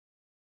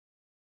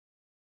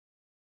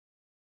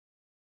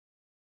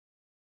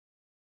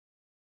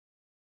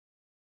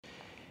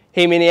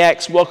Hey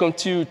Maniacs, welcome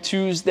to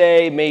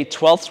Tuesday, May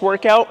 12th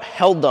workout,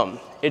 Heldum.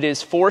 It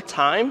is 4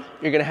 time.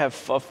 You're gonna have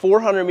a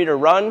 400-meter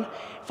run,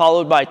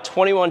 followed by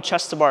 21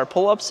 chest-to-bar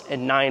pull-ups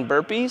and 9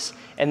 burpees.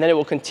 And then it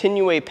will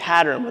continue a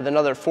pattern with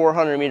another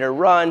 400-meter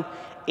run,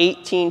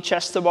 18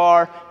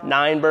 chest-to-bar,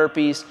 9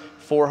 burpees,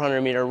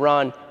 400-meter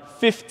run,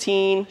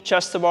 15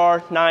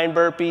 chest-to-bar, 9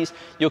 burpees.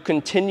 You'll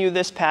continue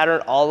this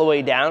pattern all the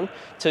way down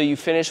till you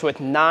finish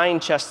with 9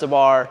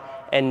 chest-to-bar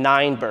and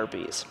 9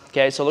 burpees.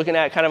 Okay, so looking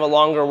at kind of a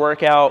longer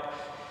workout,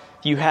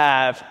 you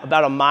have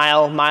about a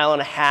mile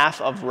and a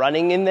half of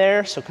running in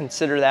there, so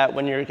consider that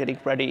when you're getting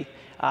ready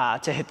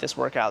to hit this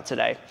workout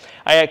today.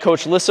 I got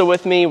Coach Lissa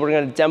with me. We're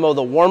gonna demo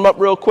the warm-up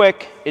real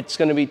quick. It's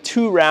gonna be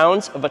 2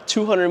 rounds of a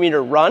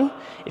 200-meter run.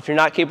 If you're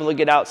not capable to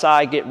get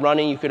outside, get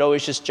running, you could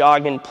always just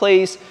jog in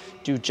place,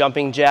 do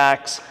jumping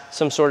jacks,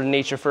 some sort of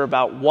nature for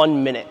about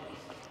 1 minute,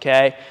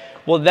 okay?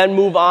 We'll then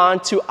move on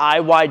to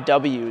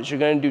IYWs. You're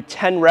gonna do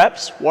 10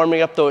 reps,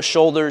 warming up those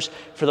shoulders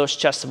for those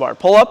chest-to-bar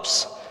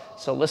pull-ups.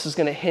 So Lissa's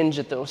gonna hinge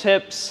at those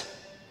hips.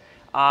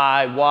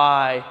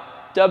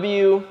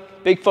 IYW.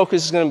 Big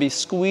focus is gonna be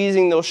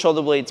squeezing those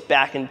shoulder blades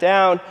back and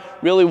down,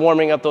 really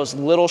warming up those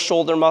little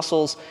shoulder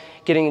muscles,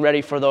 getting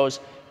ready for those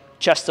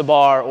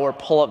chest-to-bar or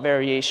pull-up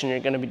variation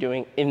you're gonna be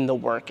doing in the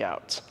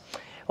workout.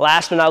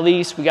 Last but not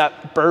least, we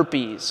got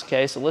burpees,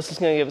 okay? So Lissa's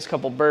gonna give us a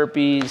couple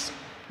burpees,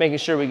 making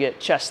sure we get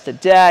chest to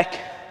deck.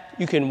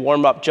 You can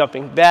warm up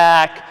jumping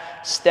back,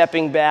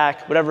 stepping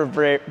back, whatever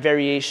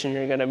variation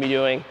you're gonna be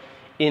doing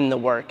in the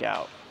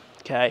workout,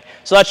 okay?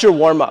 So that's your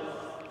warm up.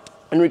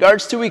 In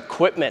regards to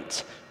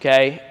equipment,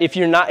 okay, if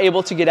you're not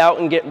able to get out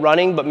and get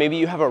running, but maybe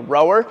you have a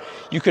rower,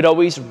 you could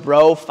always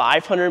row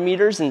 500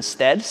 meters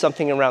instead,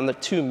 something around the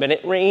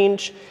 2-minute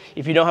range.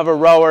 If you don't have a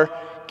rower,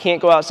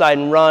 can't go outside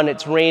and run,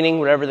 it's raining,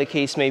 whatever the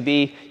case may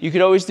be, you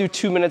could always do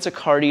 2 minutes of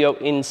cardio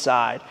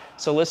inside.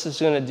 So Lissa's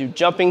gonna do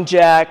jumping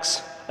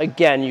jacks.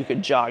 Again, you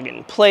could jog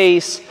in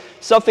place,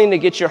 something to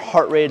get your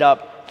heart rate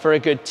up for a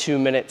good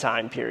 2-minute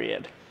time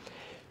period.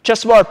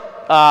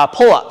 Chest-to-bar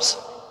pull-ups.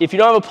 If you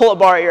don't have a pull-up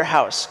bar at your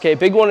house, okay,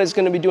 big one is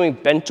gonna be doing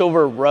bent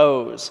over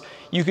rows.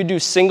 You could do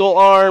single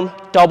arm,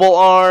 double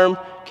arm,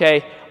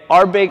 okay.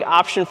 Our big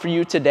option for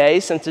you today,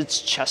 since it's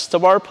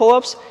chest-to-bar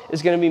pull-ups,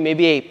 is gonna be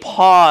maybe a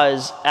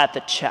pause at the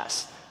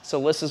chest. So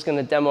Lissa's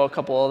gonna demo a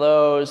couple of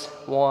those.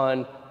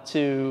 1,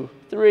 2,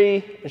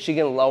 3, and she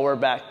can lower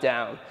back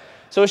down.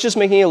 So it's just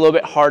making it a little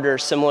bit harder,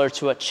 similar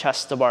to a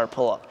chest-to-bar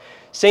pull-up.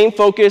 Same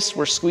focus,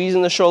 we're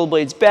squeezing the shoulder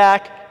blades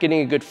back,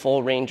 getting a good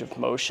full range of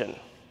motion.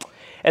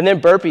 And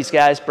then burpees,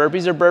 guys.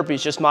 Burpees are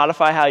burpees. Just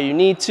modify how you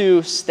need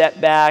to, step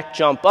back,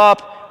 jump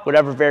up,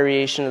 whatever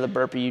variation of the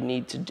burpee you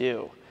need to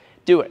do.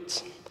 Do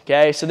it.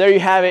 Okay, so there you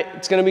have it.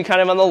 It's gonna be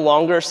kind of on the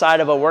longer side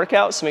of a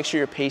workout, so make sure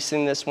you're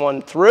pacing this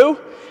one through.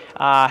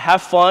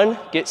 Have fun,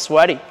 get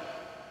sweaty.